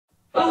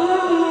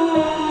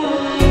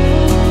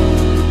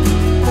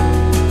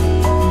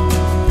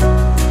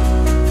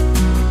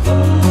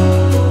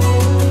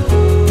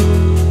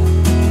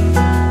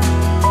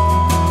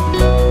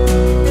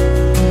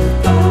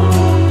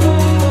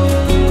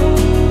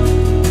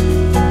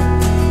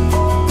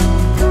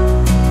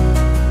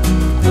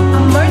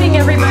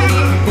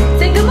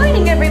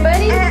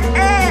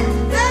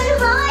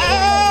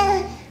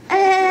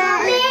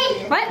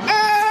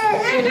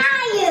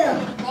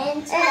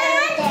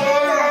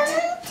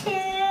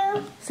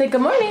Say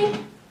good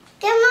morning.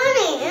 Good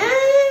morning.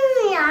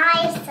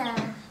 Liza.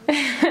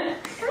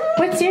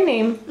 What's your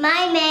name?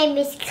 My name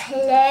is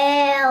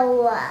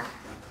Claire.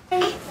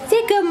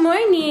 Say good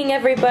morning,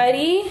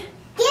 everybody.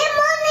 Good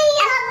morning,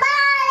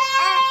 everybody.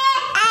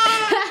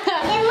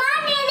 Good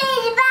morning,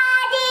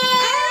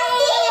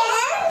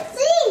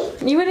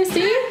 everybody. You want to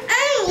see?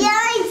 I'm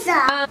Liza.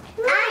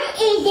 I'm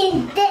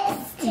eating this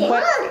too.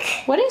 Look.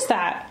 What is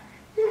that?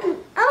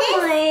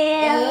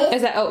 Oatmeal.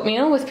 Is that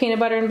oatmeal with peanut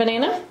butter and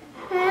banana?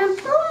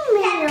 Peanut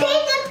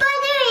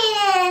butter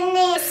in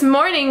it. This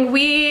morning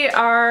we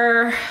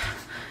are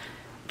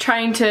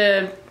trying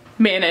to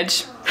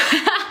manage.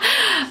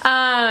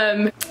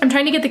 I'm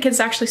trying to get the kids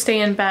to actually stay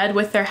in bed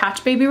with their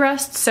hatch baby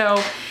rest.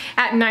 So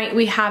at night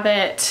we have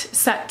it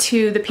set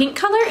to the pink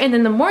color, and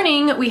in the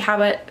morning we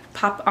have it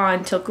pop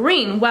on till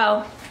green.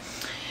 Well,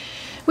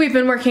 we've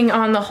been working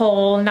on the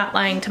whole not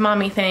lying to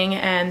mommy thing,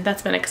 and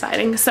that's been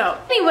exciting. So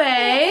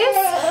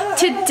anyways,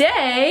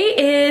 today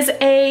is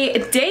a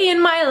day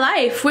in my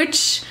life,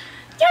 which,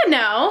 you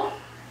know,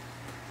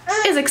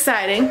 is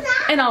exciting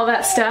and all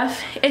that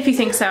stuff, if you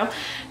think so.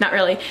 Not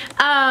really.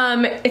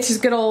 It's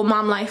just good old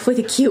mom life with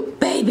a cute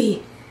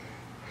baby.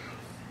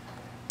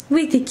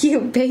 With a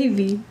cute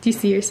baby. Do you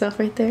see yourself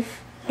right there?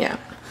 Yeah.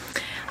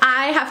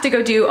 I have to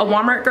go do a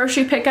Walmart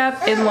grocery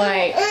pickup in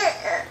like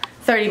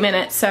 30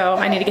 minutes, so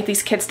I need to get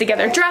these kids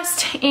together,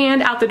 dressed,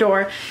 and out the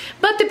door.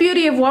 But the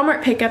beauty of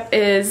Walmart pickup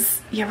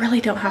is you really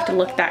don't have to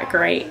look that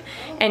great,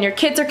 and your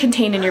kids are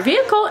contained in your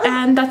vehicle,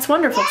 and that's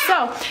wonderful.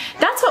 So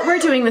that's what we're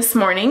doing this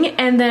morning,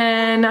 and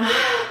then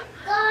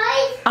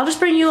I'll just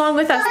bring you along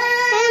with us.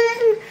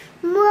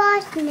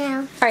 Wash now.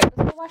 All right,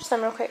 let's go watch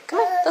them real quick. Come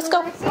on, let's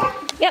go.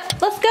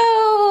 Yep, let's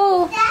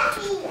go.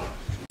 Daddy,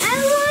 I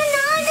want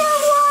another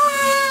one.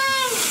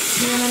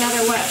 You want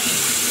another what?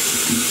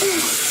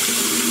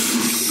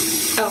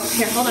 Oh,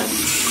 here, hold on.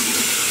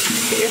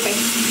 Get your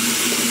face.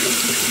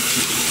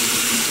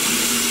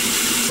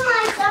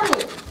 My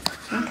tummy.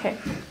 Okay.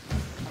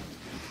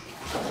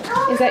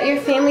 Is that your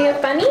family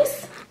of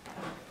bunnies?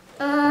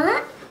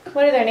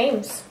 What are their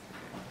names?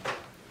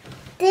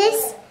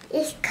 This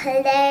is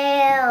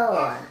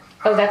Claire.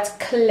 Oh, that's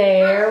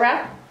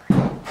Clara.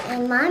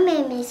 And my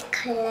name is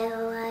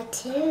Clara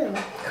too.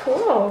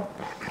 Cool.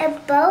 And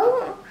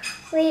both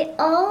we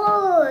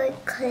all are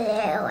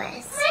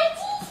Claras.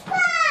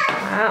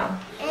 Wow.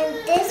 And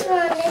this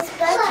one is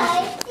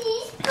Bucky.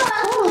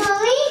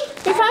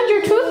 You found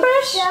your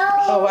toothbrush?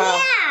 Oh, wow.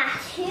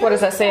 Yeah. What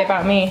does that say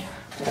about me?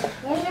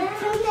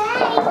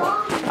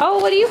 Oh,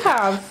 what do you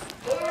have?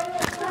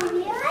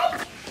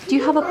 Do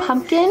you have a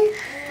pumpkin?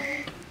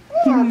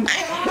 It's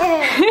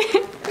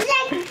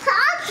like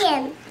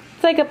talking.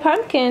 It's like a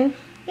pumpkin.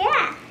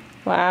 Yeah.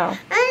 Wow. And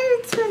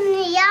it's from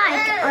the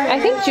yard. I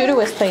think Judah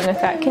was playing with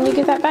that. Can you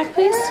give that back,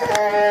 please?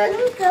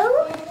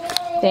 Go.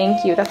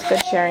 Thank you. That's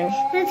good sharing.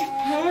 That's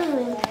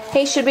penguin.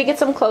 Hey, should we get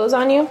some clothes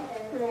on you?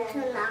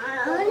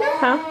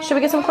 Huh? Should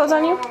we get some clothes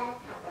on you?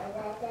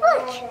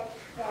 Look.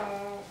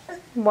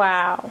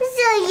 Wow. This is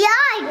a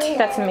yard.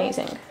 That's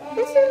amazing.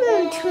 This is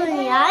a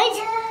tuna yard.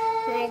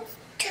 It's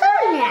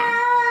tuna.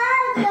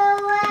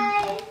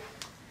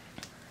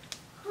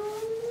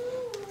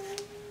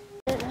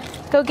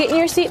 Go get in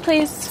your seat,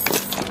 please.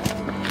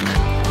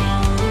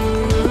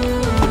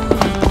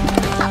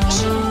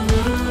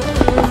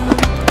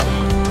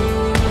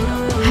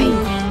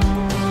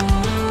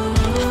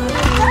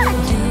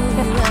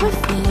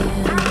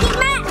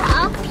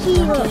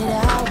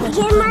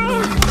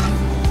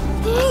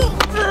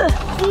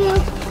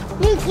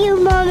 Thank you,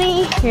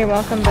 Mommy. You're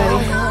welcome,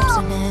 buddy.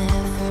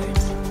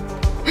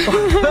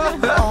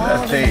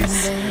 That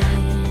face.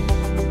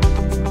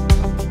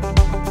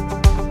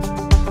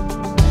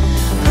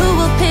 Who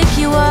will pick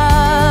you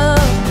up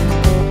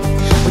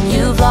when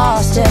you've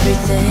lost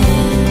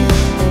everything?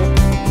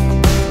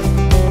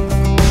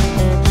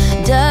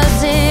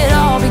 Does it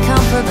all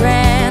become for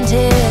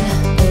granted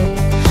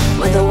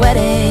with a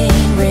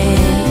wedding ring?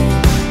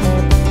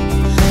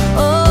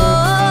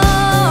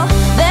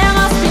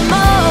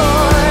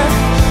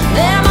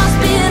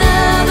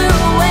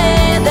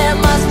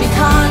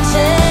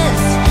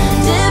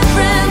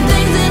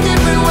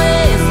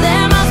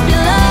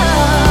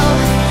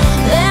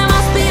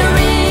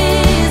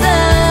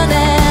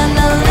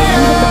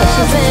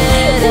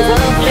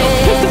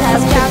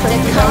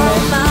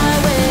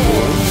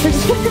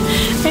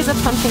 There's a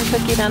pumpkin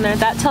cookie down there.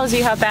 That tells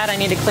you how bad I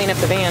need to clean up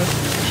the van.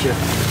 Sure.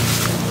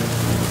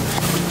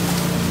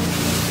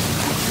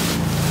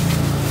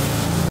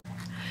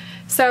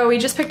 So we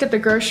just picked up the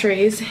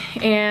groceries,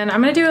 and I'm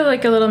gonna do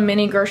like a little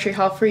mini grocery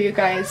haul for you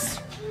guys.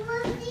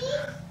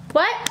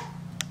 What?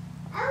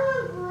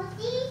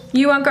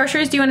 You want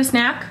groceries? Do you want a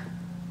snack?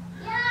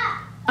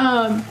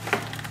 Yeah.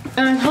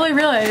 And I totally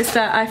realized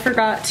that I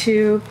forgot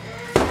to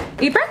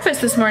eat breakfast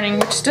this morning,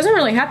 which doesn't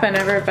really happen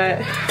ever,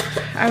 but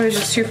I was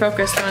just too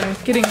focused on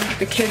getting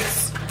the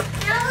kids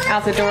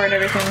out the door and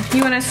everything.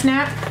 You want a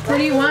snack? What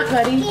do you want,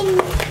 buddy?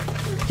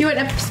 You want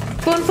a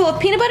spoonful of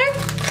peanut butter?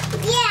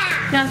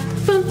 Yeah. Now,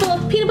 spoonful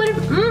of peanut butter?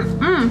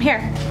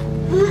 Here.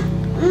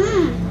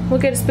 we'll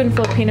get a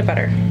spoonful of peanut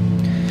butter.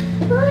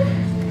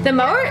 The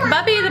mower,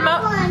 Bubby,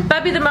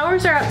 the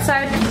mowers are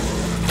outside.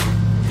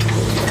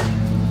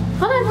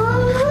 Hold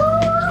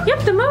on. Yep,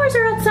 the mowers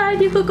are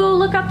outside. You could go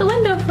look out the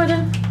window for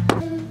them.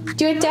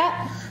 Do you want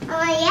that?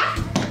 Yeah.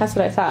 That's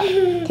what I thought.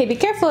 Okay, be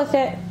careful with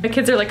it. My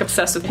kids are like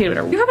obsessed with peanut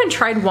butter. If you haven't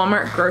tried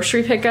Walmart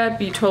grocery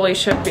pickup, you totally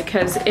should,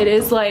 because it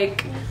is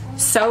like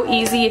so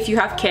easy if you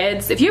have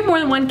kids. If you have more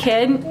than one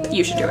kid,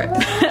 you should do it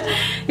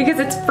because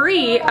it's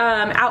free.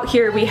 Out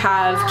here we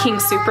have King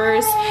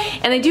Soopers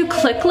and they do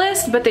click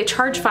list, but they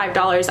charge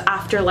 $5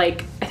 after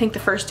like I think the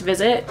first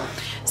visit.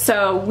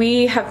 So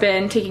we have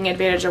been taking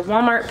advantage of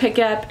Walmart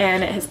pickup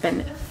and it has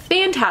been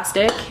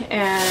fantastic.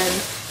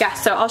 And yeah,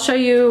 so I'll show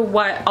you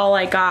what all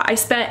I got. I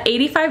spent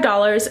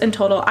 $85 in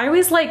total. I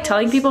always like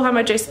telling people how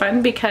much I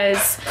spend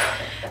because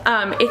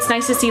it's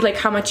nice to see like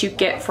how much you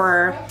get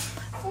for,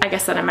 I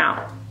guess, that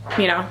amount,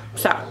 you know?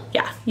 So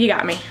yeah, you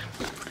got me.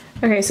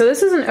 Okay, so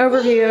this is an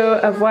overview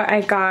of what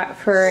I got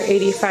for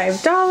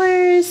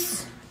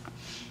 $85,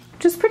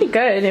 which is pretty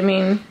good. I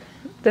mean,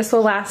 this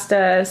will last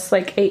us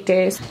like 8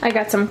 days. I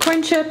got some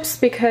corn chips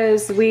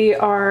because I'm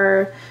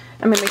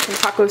gonna make some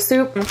taco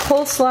soup, and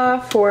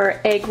coleslaw for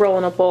egg roll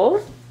in a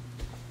bowl.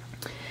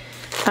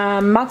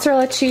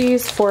 Mozzarella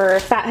cheese for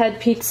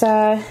fathead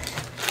pizza,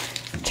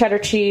 cheddar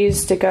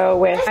cheese to go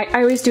with.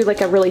 I always do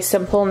like a really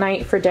simple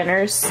night for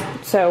dinners,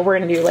 so we're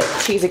gonna do like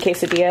cheesy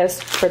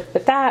quesadillas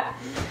with that.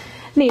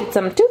 Need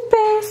some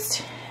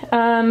toothpaste,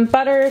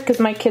 butter, because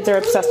my kids are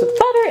obsessed with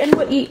butter and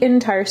would eat an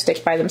entire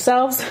stick by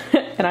themselves,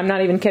 and I'm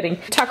not even kidding.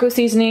 Taco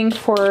seasoning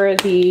for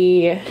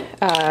the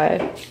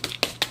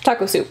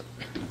taco soup.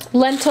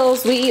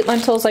 Lentils, we eat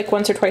lentils like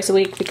once or twice a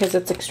week because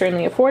it's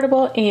extremely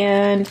affordable,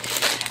 and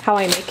how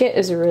I make it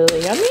is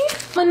really yummy.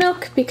 Almond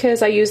milk,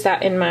 because I use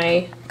that in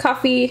my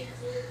coffee,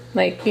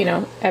 like, you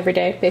know, every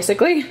day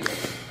basically.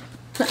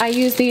 I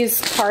use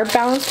these carb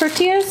balanced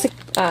tortillas.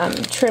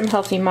 Trim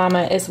Healthy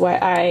Mama is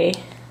what I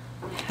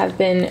have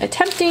been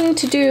attempting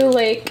to do,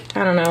 like,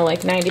 I don't know,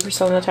 like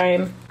 90% of the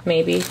time,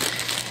 maybe.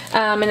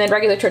 And then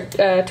regular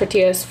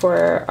tortillas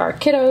for our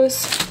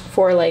kiddos,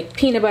 for like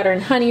peanut butter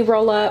and honey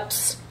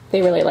roll-ups.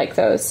 They really like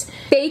those.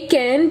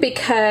 Bacon,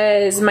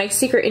 because my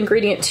secret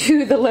ingredient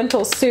to the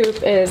lentil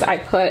soup is I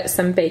put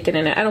some bacon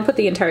in it. I don't put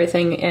the entire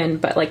thing in,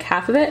 but like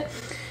half of it.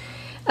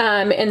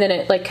 And then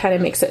it like kind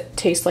of makes it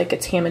taste like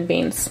it's ham and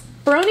beans.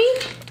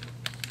 Pepperoni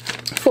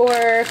for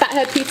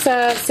fathead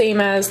pizza, same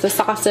as the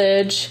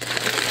sausage.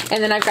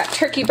 And then I've got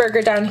turkey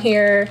burger down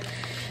here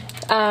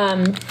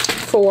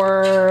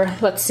for,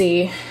 let's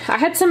see, I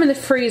had some in the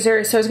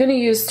freezer, so I was going to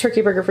use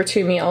turkey burger for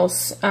 2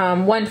 meals.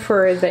 One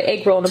for the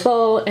egg roll in a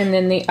bowl, and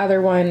then the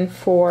other one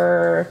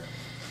for,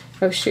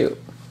 oh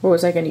shoot, what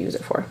was I going to use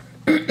it for?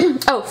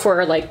 Oh,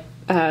 for like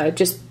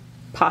just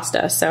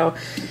pasta. So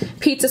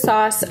pizza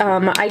sauce,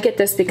 I get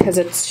this because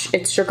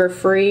it's sugar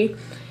free,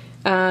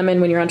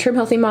 and when you're on Trim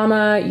Healthy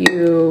Mama,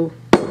 you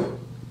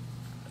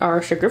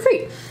are sugar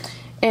free.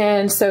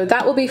 And so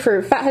that will be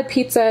for fathead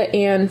pizza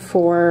and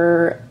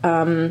for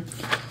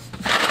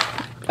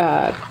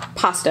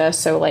pasta,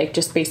 so like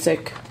just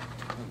basic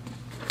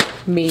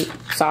meat,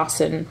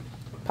 sauce, and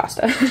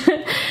pasta.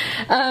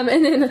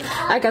 And then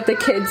I got the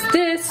kids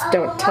this.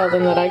 Don't tell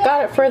them that I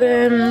got it for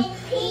them.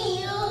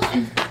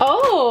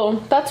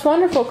 Oh, that's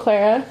wonderful,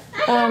 Clara.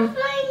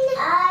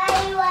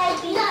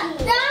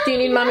 Do you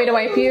need mommy to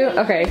wipe you?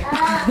 Okay.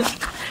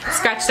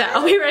 Scratch that.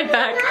 I'll be right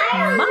back.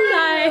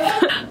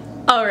 Bye.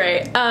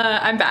 Alright,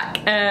 I'm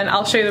back and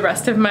I'll show you the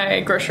rest of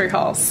my grocery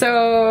haul.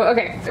 So,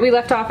 okay, we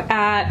left off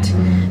at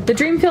the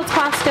Dreamfields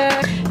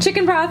pasta.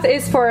 Chicken broth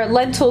is for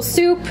lentil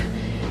soup.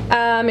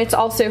 It's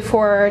also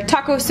for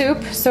taco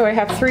soup, so I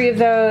have 3 of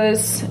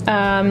those.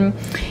 And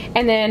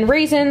then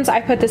raisins,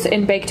 I put this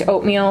in baked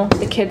oatmeal.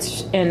 The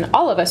kids and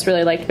all of us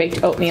really like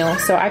baked oatmeal,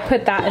 so I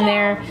put that in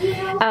there.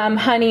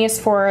 Honey is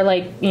for,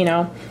 like, you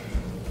know,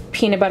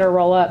 peanut butter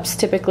roll-ups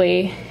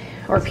typically,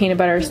 or peanut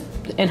butter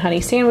and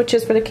honey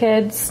sandwiches for the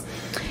kids.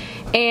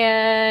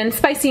 And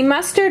spicy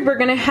mustard, we're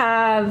gonna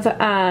have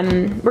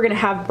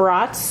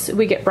brats.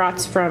 We get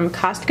brats from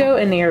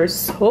Costco and they are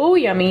so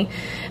yummy,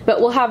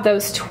 but we'll have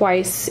those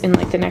twice in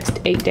like the next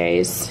 8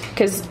 days,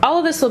 because all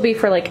of this will be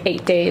for like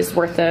 8 days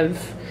worth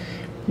of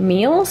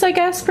meals, I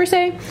guess, per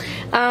se.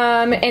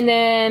 And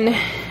then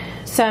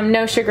some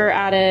no sugar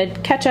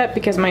added ketchup,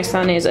 because my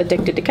son is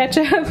addicted to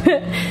ketchup.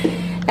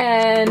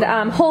 And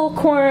whole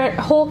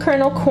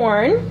kernel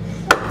corn,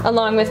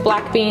 along with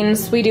black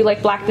beans. We do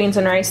like black beans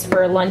and rice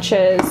for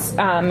lunches,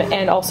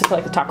 and also for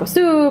like the taco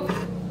soup.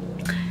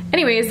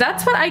 Anyways,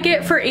 that's what I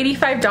get for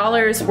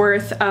 $85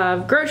 worth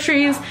of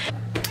groceries.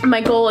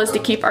 My goal is to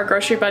keep our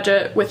grocery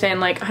budget within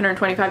like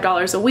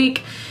 $125 a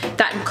week.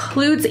 That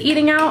includes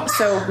eating out,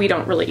 so we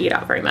don't really eat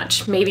out very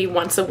much. Maybe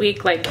once a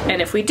week, like,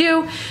 and if we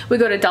do, we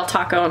go to Del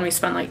Taco and we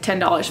spend like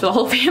 $10 for the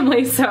whole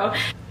family. So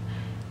I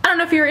don't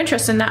know if you're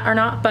interested in that or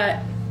not, but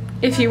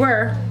if you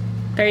were,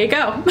 there you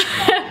go.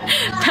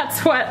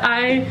 That's what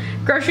I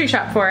grocery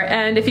shop for.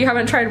 And if you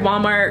haven't tried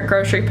Walmart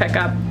grocery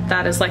pickup,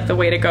 that is like the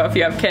way to go if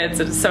you have kids.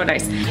 It is so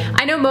nice.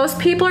 I know most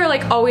people are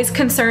like always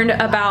concerned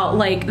about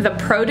like the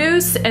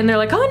produce, and they're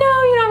like, oh no,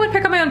 you know, I want to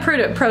pick up my own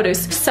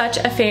produce.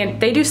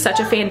 They do such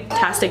a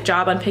fantastic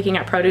job on picking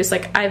up produce.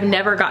 Like I've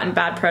never gotten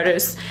bad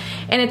produce,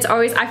 and it's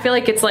always, I feel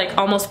like it's like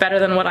almost better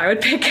than what I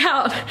would pick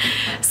out.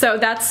 So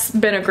that's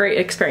been a great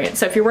experience.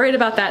 So if you're worried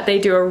about that, they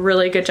do a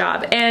really good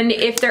job. And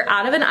if they're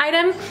out of an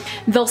item,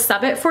 they'll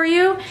sub it for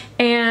you.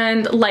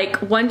 And like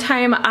one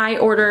time I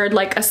ordered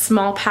like a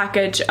small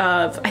package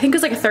of, I think it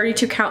was like a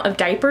 32 count of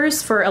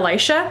diapers for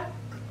Elisha,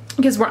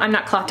 because I'm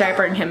not cloth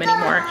diapering him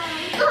anymore.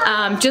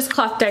 Just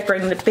cloth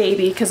diapering the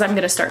baby because I'm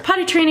gonna start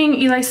potty training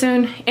Eli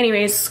soon.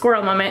 Anyways,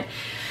 squirrel moment.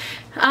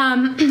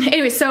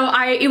 Anyway, so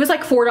it was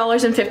like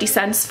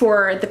 $4.50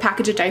 for the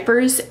package of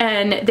diapers,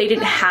 and they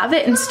didn't have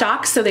it in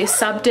stock, so they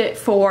subbed it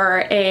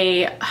for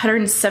a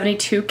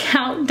 172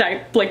 count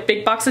like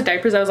big box of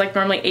diapers that was like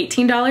normally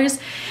 $18,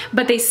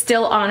 but they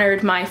still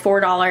honored my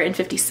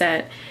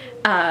 $4.50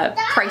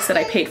 price that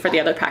I paid for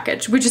the other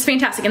package, which is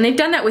fantastic. And they've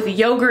done that with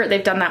yogurt,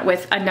 they've done that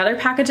with another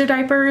package of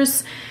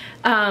diapers,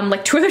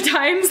 like 2 other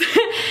times,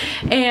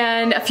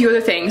 and a few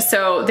other things.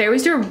 So they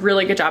always do a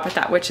really good job at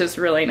that, which is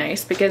really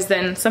nice, because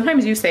then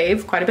sometimes you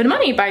save quite a bit of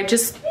money by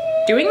just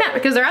doing that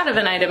because they're out of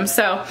an item.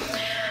 So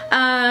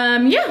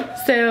yeah,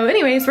 so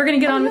anyways, we're gonna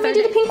get on with our...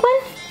 do the pink one?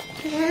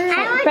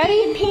 I want to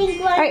do the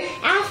pink one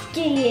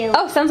after you.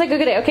 Oh, sounds like a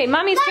good idea. Okay,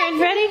 mommy's turn.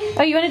 Ready?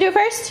 Oh, you want to do it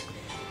first?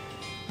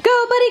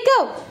 Go, buddy,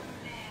 go!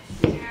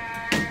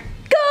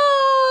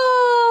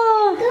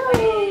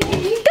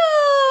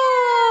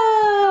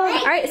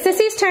 Alright,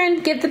 Sissy's turn.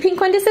 Give the pink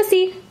one to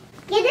Sissy.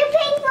 Give the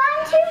pink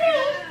one to me.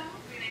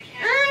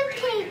 I'm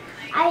pink.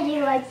 I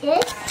do like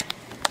this.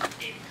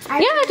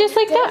 Yeah, just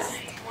like that.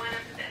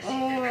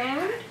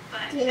 And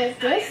do like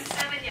this.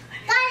 Got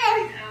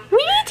it.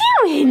 What are you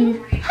doing?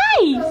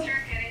 Hi.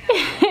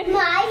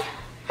 My.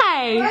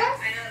 Hi.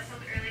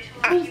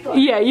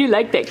 Yeah, you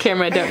like that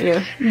camera, don't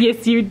you?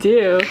 Yes, you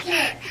do.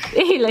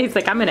 He's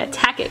like, I'm gonna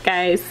attack it,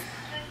 guys.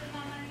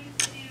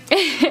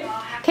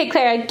 Okay,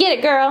 Clara, get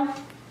it, girl.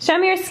 Show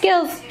me your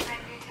skills.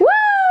 Woo!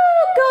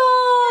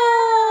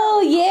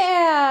 Go!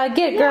 Yeah,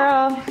 get it,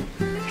 girl.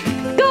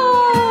 Go!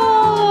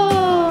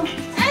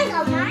 I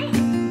got mine.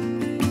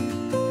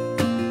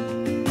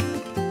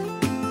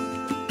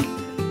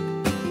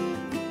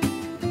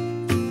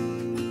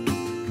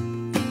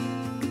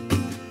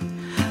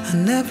 I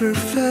never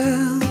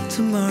felt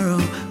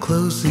tomorrow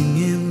closing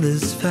in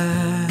this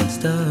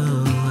fast.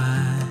 Oh,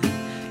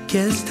 I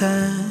guess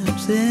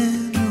time's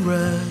in a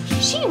rush.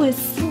 She was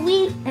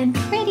sweet and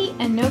pretty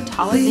and no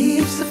taller than your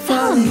Leaves are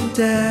falling thumb.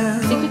 down,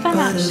 I think we found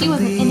out she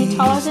wasn't any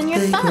taller than your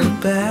they go thumb.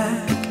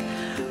 back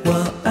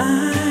while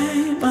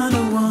I'm on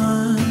a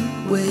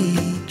one-way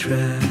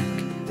track.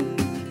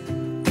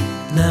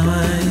 Now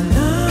I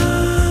know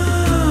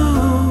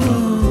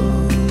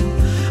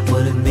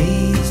what it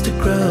means to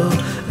grow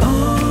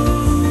old.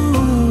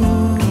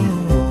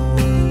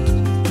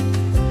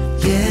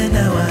 Yeah,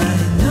 now I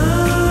know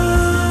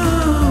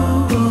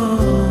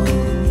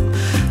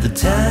the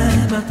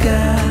time I've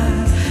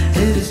got,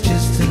 it is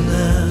just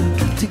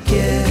enough to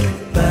get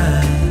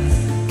by.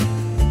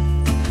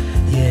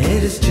 Yeah,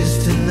 it is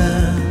just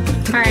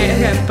enough to Alright,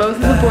 I've got both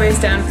of the boys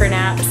down for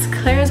naps.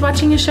 Claire's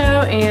watching a show,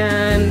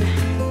 and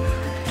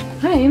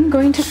I'm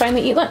going to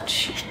finally eat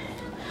lunch,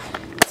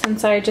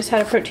 since I just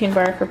had a protein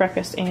bar for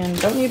breakfast and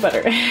don't need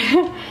butter.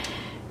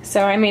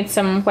 So I made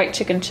some white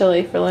chicken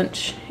chili for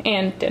lunch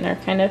and dinner,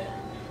 kind of.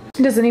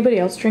 Does anybody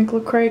else drink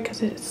LaCroix?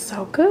 Because it's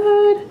so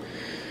good.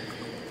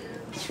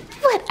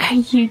 What are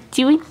you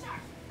doing?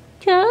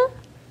 Huh?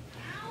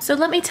 So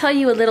let me tell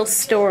you a little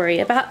story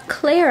about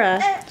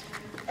Clara,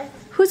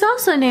 who's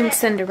also named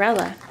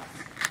Cinderella,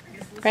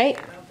 right?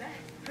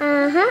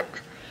 Uh-huh.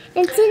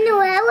 And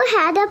Cinderella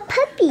had a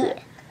puppy.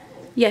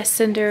 Yes,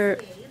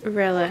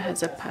 Cinderella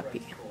has a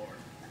puppy.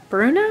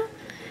 Bruno?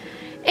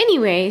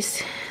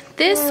 Anyways,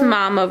 this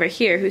mom over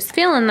here, who's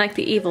feeling like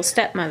the evil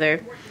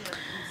stepmother,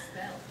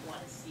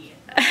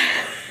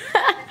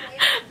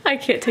 I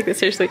can't take this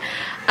seriously.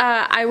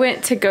 I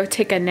went to go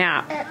take a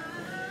nap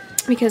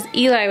because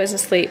Eli was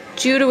asleep,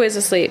 Judah was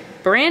asleep,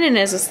 Brandon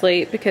is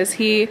asleep because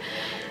he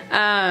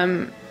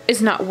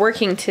is not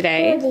working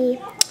today.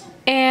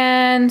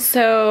 And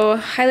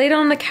so I laid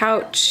on the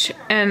couch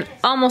and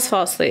almost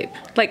fell asleep,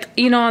 like,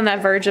 you know, on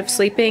that verge of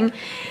sleeping.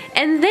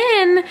 And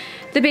then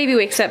the baby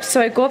wakes up, so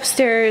I go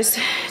upstairs,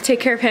 take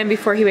care of him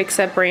before he wakes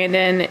up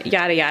Brandon,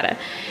 yada yada.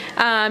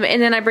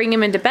 And then I bring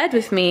him into bed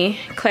with me.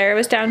 Clara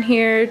was down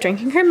here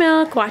drinking her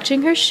milk,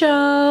 watching her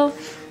show,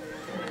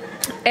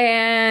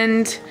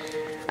 and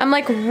I'm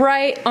like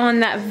right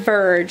on that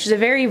verge, the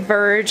very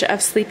verge of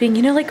sleeping,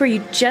 you know, like where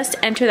you just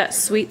enter that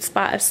sweet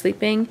spot of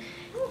sleeping,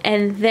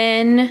 and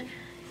then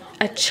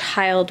a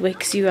child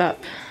wakes you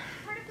up.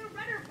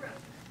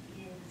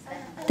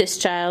 This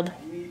child.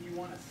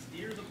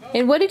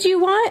 And what did you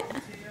want?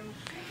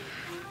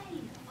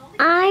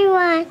 I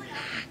want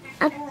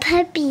a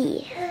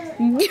puppy.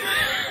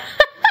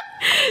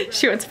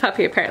 She wants a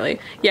puppy, apparently.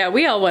 Yeah,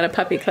 we all want a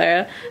puppy,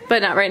 Clara,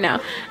 but not right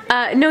now.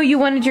 No, you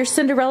wanted your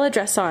Cinderella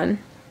dress on,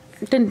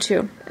 didn't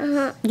you?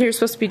 You're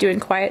supposed to be doing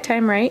quiet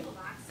time, right?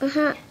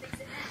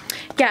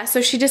 Yeah,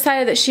 so she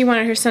decided that she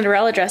wanted her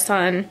Cinderella dress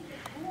on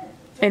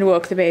and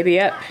woke the baby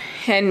up.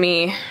 And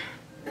me,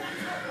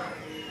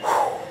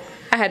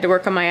 I had to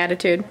work on my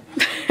attitude.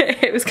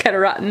 It was kind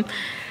of rotten.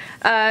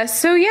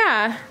 So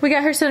yeah, we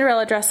got her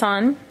Cinderella dress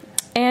on.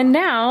 And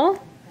now,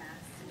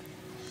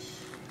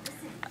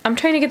 I'm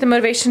trying to get the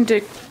motivation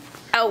to,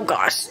 oh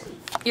gosh,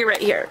 you're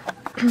right here.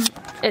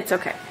 It's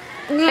okay.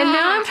 And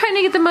now I'm trying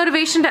to get the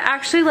motivation to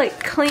actually like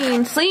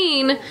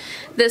clean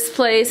this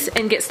place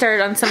and get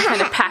started on some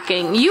kind of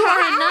packing. You are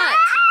a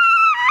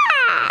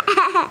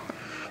nut.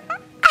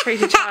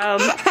 Crazy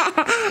child.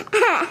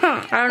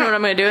 I don't know what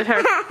I'm gonna do with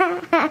her. What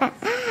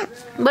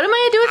am I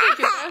gonna do with her,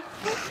 Judah?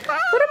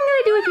 What am I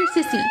gonna do with your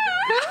sissy?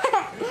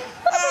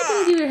 What am I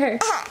gonna do with her?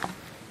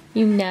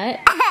 You nut.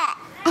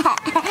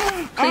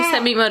 Please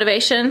send me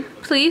motivation,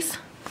 please.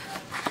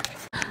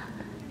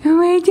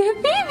 Where'd your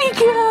baby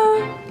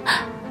go?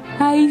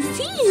 I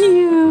see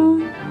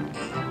you.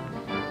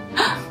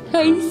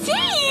 I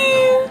see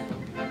you.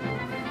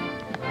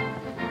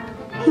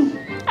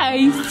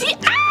 I see.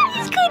 Ah,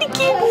 he's gonna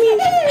get me.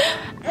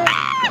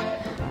 Ah.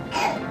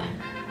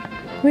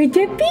 Where'd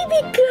your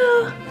baby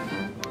go?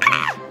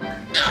 Ah.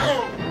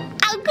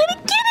 I'm gonna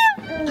get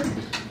him.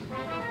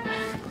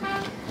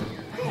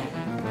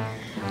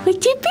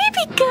 Where'd your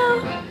baby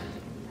go?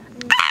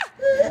 Ah.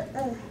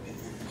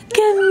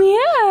 Come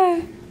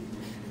here.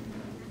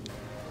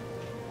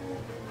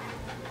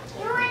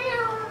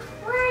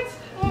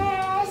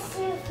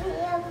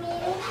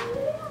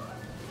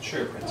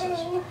 Sure,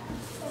 princess.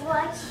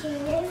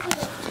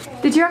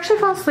 Did you actually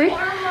fall asleep?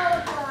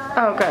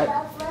 Oh, good.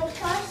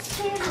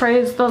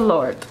 Praise the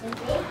Lord.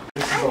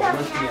 This is a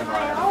lithium ion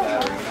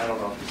battery, and I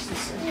don't know if it's the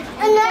same.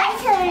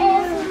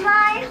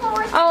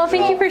 Oh,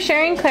 thank you for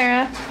sharing,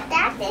 Clara.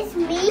 That is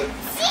me.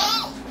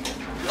 See?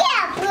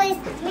 Yeah, please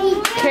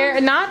me.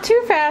 Not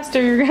too fast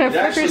or you're gonna It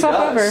flip actually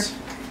yourself does. over.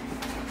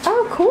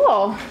 Oh,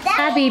 cool.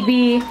 Abby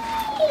B. Well,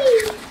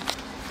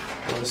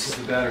 this is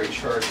the battery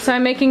charger. So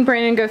I'm making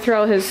Brandon go through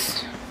all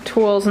his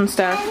tools and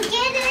stuff.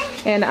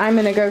 And I'm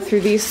gonna go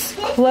through these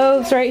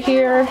clothes right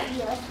here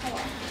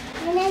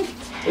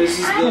This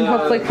is and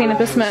hopefully clean up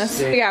this mess.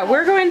 But yeah,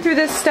 we're going through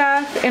this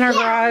stuff in our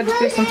garage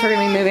since we're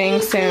gonna be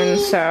moving soon.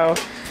 So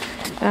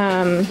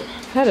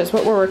that is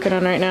what we're working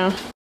on right now.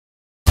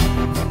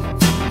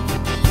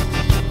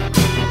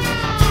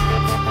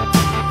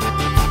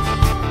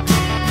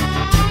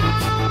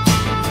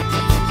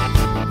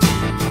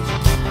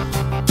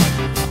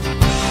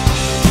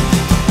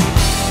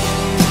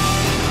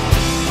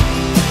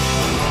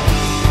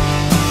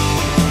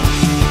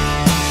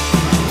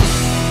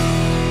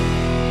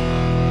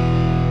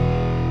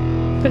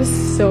 But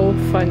it's so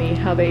funny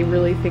how they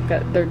really think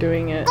that they're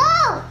doing it.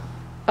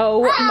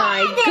 Oh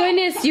my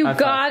goodness, you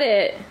got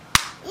it.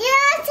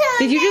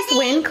 Did you just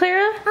win,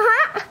 Clara?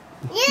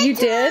 You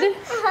did?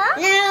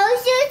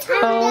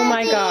 Oh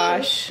my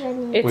gosh.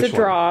 It's Which a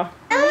draw.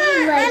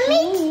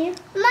 My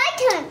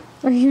turn.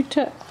 Are you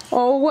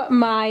oh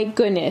my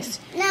goodness.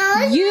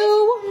 No,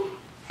 You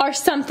are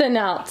something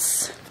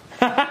else.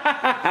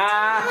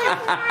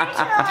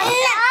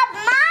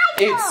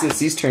 It's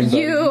Sissy's turn.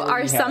 You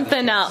are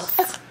something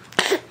else.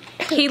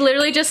 He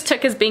literally just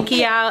took his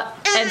binky out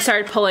and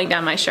started pulling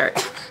down my shirt.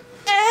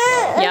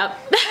 Yep.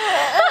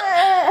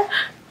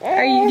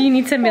 Do you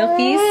need some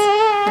milkies?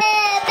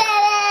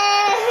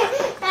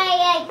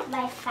 I like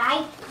my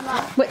fight.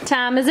 What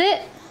time is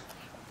it?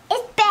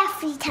 It's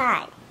bathroom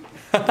time.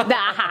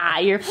 Ah,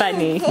 you're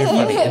funny. You're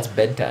funny. It's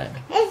bedtime.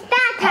 It's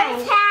bath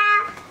time.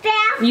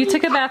 You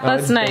took a bath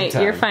last it's night.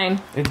 bedtime. You're fine.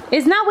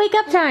 It's not wake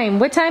up time.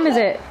 What time is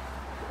it?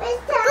 Go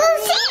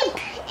sleep.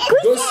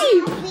 Go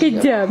sleep.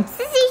 Good job.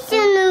 Sissy's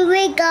gonna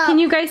wake up. Can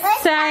you guys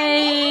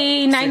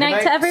say night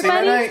night to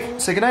everybody? Say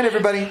night. Say goodnight,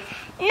 everybody. Night,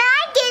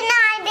 good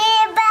night,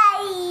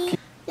 everybody.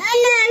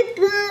 Night, night,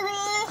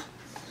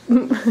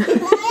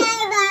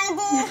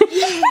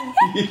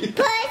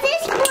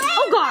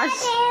 Oh gosh.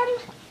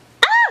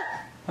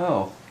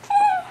 Oh.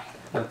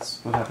 That's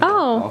what happened.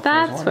 Oh,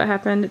 that's what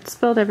happened. It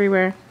spilled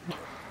everywhere.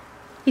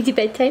 Is it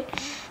bedtime?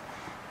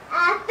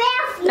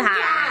 Bathroom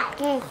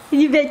time.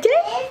 Is it bedtime?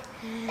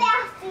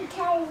 Bathroom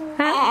time.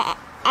 Huh?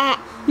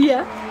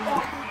 Yeah.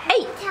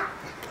 Hey.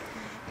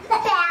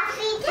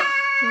 Bathroom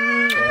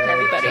time.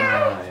 Everybody.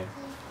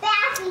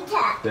 Bathroom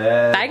time.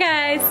 Bye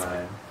guys.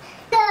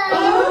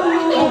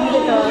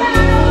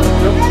 Bye.